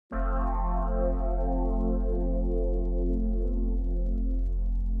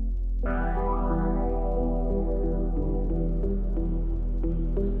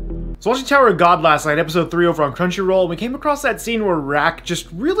So watching Tower of God last night, episode 3 over on Crunchyroll, and we came across that scene where Rack just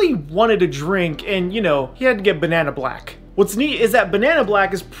really wanted a drink and, you know, he had to get Banana Black. What's neat is that Banana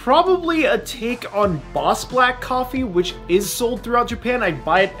Black is probably a take on Boss Black coffee, which is sold throughout Japan. I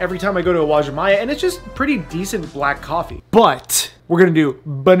buy it every time I go to Awajimaya, and it's just pretty decent black coffee. But we're gonna do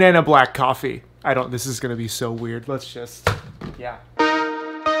Banana Black coffee. This is gonna be so weird. Let's just, yeah.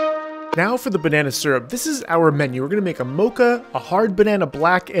 Now for the banana syrup. This is our menu. We're gonna make a mocha, a hard banana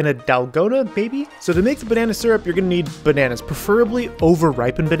black, and a dalgona, maybe? So to make the banana syrup, you're gonna need bananas, preferably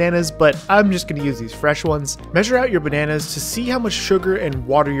over-ripened bananas, but I'm just gonna use these fresh ones. Measure out your bananas to see how much sugar and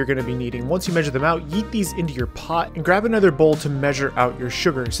water you're gonna be needing. Once you measure them out, yeet these into your pot and grab another bowl to measure out your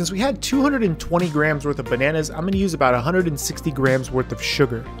sugar. Since we had 220 grams worth of bananas, I'm gonna use about 160 grams worth of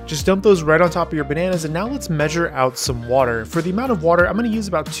sugar. Just dump those right on top of your bananas, and now let's measure out some water. For the amount of water, I'm gonna use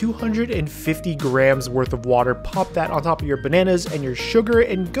about 250 grams worth of water. Pop that on top of your bananas and your sugar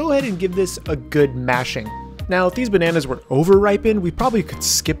and go ahead and give this a good mashing. Now, if these bananas were over-ripened, we probably could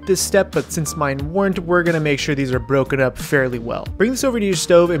skip this step, but since mine weren't, we're gonna make sure these are broken up fairly well. Bring this over to your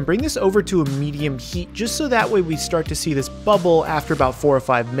stove and bring this over to a medium heat, just so that way we start to see this bubble after about 4 or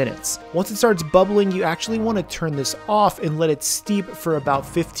 5 minutes. Once it starts bubbling, you actually want to turn this off and let it steep for about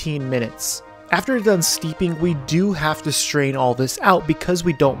 15 minutes. After it's done steeping, we do have to strain all this out because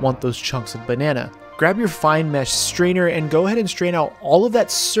we don't want those chunks of banana. Grab your fine mesh strainer and go ahead and strain out all of that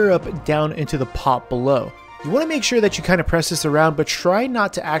syrup down into the pot below. You want to make sure that you kind of press this around, but try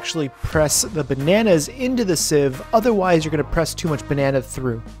not to actually press the bananas into the sieve, otherwise you're going to press too much banana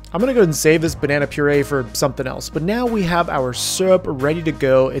through. I'm going to go ahead and save this banana puree for something else, but now we have our syrup ready to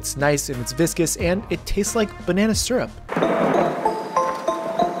go. It's nice and it's viscous and it tastes like banana syrup.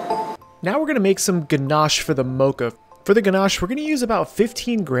 Now we're going to make some ganache for the mocha. For the ganache, we're going to use about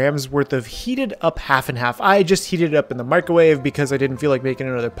 15 grams worth of heated up half and half. I just heated it up in the microwave because I didn't feel like making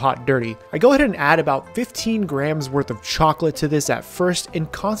another pot dirty. I go ahead and add about 15 grams worth of chocolate to this at first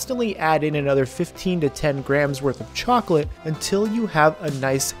and constantly add in another 15 to 10 grams worth of chocolate until you have a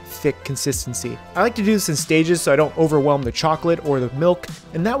nice thick consistency. I like to do this in stages so I don't overwhelm the chocolate or the milk,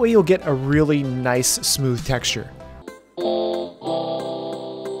 and that way you'll get a really nice smooth texture.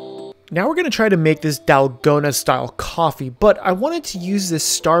 Now we're going to try to make this dalgona style coffee, but I wanted to use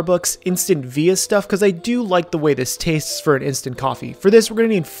this Starbucks Instant Via stuff because I do like the way this tastes for an instant coffee. For this, we're going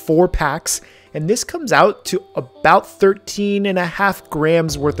to need 4 packs, and this comes out to about 13.5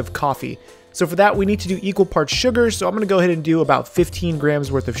 grams worth of coffee. So for that, we need to do equal parts sugar, so I'm going to go ahead and do about 15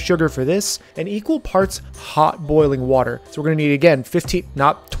 grams worth of sugar for this, and equal parts hot boiling water. So we're going to need, again,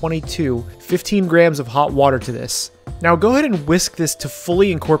 15 grams of hot water to this. Now go ahead and whisk this to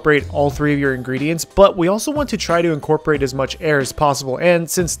fully incorporate all 3 of your ingredients, but we also want to try to incorporate as much air as possible, and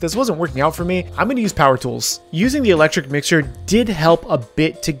since this wasn't working out for me, I'm going to use power tools. Using the electric mixer did help a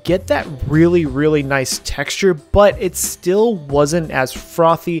bit to get that really nice texture, but it still wasn't as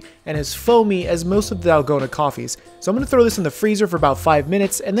frothy and as foamy as most of the dalgona coffees. So I'm going to throw this in the freezer for about 5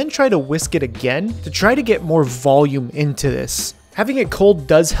 minutes and then try to whisk it again to try to get more volume into this. Having it cold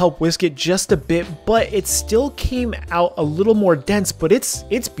does help whisk it just a bit, but it still came out a little more dense, but it's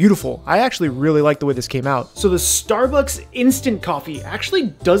beautiful. I actually really like the way this came out. So the Starbucks instant coffee actually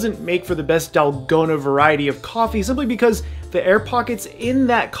doesn't make for the best dalgona variety of coffee simply because the air pockets in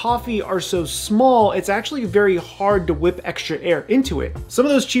that coffee are so small, it's actually very hard to whip extra air into it. Some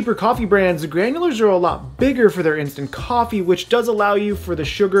of those cheaper coffee brands, the granulars are a lot bigger for their instant coffee, which does allow you for the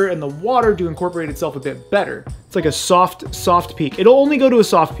sugar and the water to incorporate itself a bit better. It's like a soft peak. It'll only go to a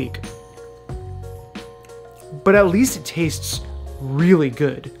soft peak, but at least it tastes really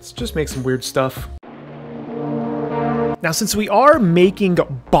good. Let's just make some weird stuff. Now, since we are making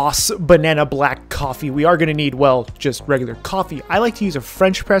Boss Banana Black coffee, we are going to need, well, just regular coffee. I like to use a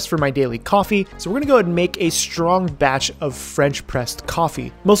French press for my daily coffee, so we're going to go ahead and make a strong batch of French pressed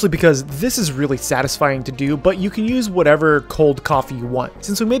coffee. Mostly because this is really satisfying to do, but you can use whatever cold coffee you want.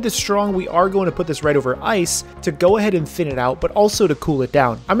 Since we made this strong, we are going to put this right over ice to go ahead and thin it out, but also to cool it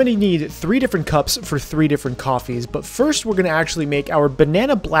down. I'm going to need 3 different cups for 3 different coffees, but first we're going to actually make our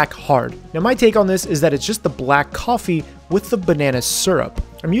Banana Black hard. Now, my take on this is that it's just the black coffee with the banana syrup.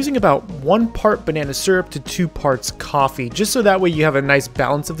 I'm using about 1 part banana syrup to 2 parts coffee, just so that way you have a nice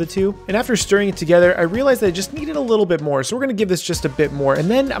balance of the two. And after stirring it together, I realized that I just needed a little bit more, so we're gonna give this just a bit more. And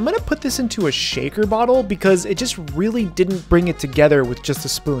then I'm gonna put this into a shaker bottle because it just really didn't bring it together with just a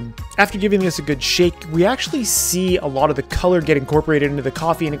spoon. After giving this a good shake, we actually see a lot of the color get incorporated into the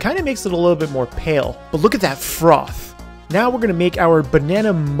coffee, and it kind of makes it a little bit more pale. But look at that froth. Now we're going to make our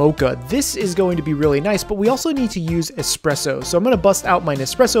banana mocha. This is going to be really nice, but we also need to use espresso. So I'm going to bust out my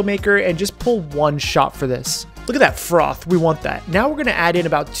Nespresso maker and just pull 1 shot for this. Look at that froth, we want that. Now we're gonna add in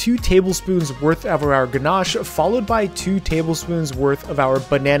about 2 tablespoons worth of our ganache, followed by 2 tablespoons worth of our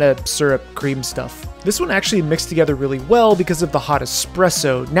banana syrup cream stuff. This one actually mixed together really well because of the hot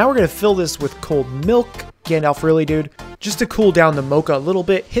espresso. Now we're gonna fill this with cold milk. Gandalf, really, dude? Just to cool down the mocha a little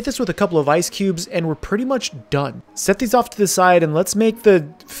bit, hit this with a couple of ice cubes, and we're pretty much done. Set these off to the side, and let's make the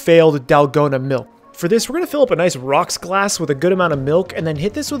failed Dalgona milk. For this, we're gonna fill up a nice rocks glass with a good amount of milk, and then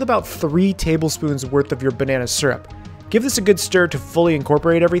hit this with about 3 tablespoons worth of your banana syrup. Give this a good stir to fully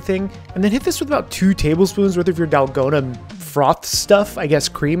incorporate everything, and then hit this with about 2 tablespoons worth of your Dalgona froth stuff, I guess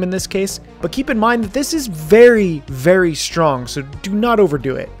cream in this case. But keep in mind that this is very, very strong, so do not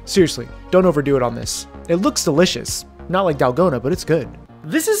overdo it. Seriously, don't overdo it on this. It looks delicious. Not like Dalgona, but it's good.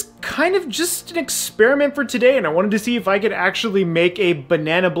 This is kind of just an experiment for today, and I wanted to see if I could actually make a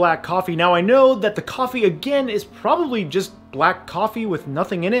banana black coffee. Now, I know that the coffee, again, is probably just black coffee with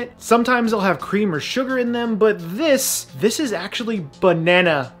nothing in it. Sometimes they'll have cream or sugar in them, but this is actually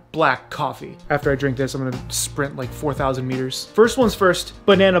banana black coffee. After I drink this, I'm gonna sprint like 4,000 meters. First one's first,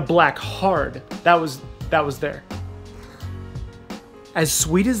 banana black hard. That was there. As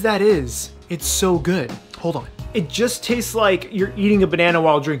sweet as that is, it's so good. Hold on. It just tastes like you're eating a banana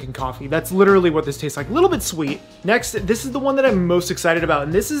while drinking coffee. That's literally what this tastes like. A little bit sweet. Next, this is the one that I'm most excited about,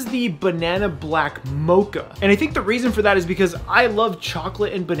 and this is the banana black mocha. And I think the reason for that is because I love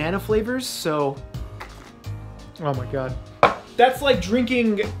chocolate and banana flavors, so... Oh my God. That's like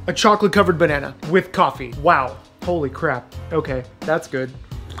drinking a chocolate covered banana with coffee. Wow. Holy crap. Okay, that's good.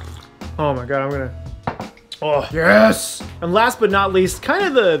 Oh my God, I'm gonna... Oh, yes! And last but not least,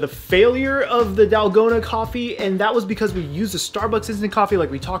 kind of the failure of the Dalgona coffee, and that was because we used a Starbucks instant coffee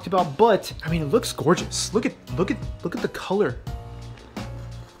like we talked about, but I mean, it looks gorgeous. Look at the color.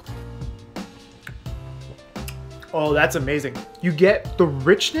 Oh, that's amazing. You get the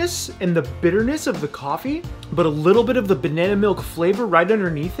richness and the bitterness of the coffee, but a little bit of the banana milk flavor right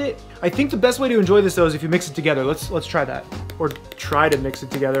underneath it. I think the best way to enjoy this though is if you mix it together. Let's try that. Or try to mix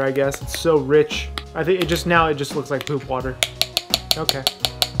it together, I guess. It's so rich. I think it just looks like poop water. Okay.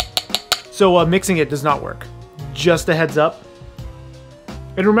 So mixing it does not work. Just a heads up.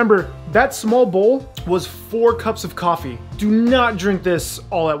 And remember, that small bowl was 4 cups of coffee. Do not drink this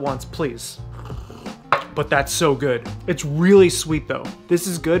all at once, please. But that's so good. It's really sweet though. This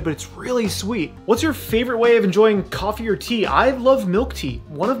is good, but it's really sweet. What's your favorite way of enjoying coffee or tea? I love milk tea.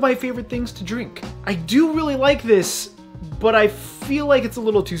 One of my favorite things to drink. I do really like this, but I feel like it's a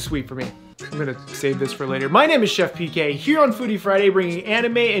little too sweet for me. I'm gonna save this for later. My name is Chef PK, here on Foodie Friday, bringing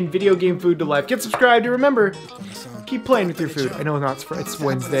anime and video game food to life. Get subscribed and remember, keep playing with your food. I know it's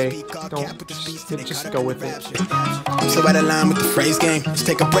Wednesday. Don't, just go with it. I'm so out of line with the phrase game. Let's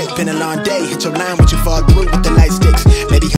take a break, been a long day. Hit your line with your fall through with the lights.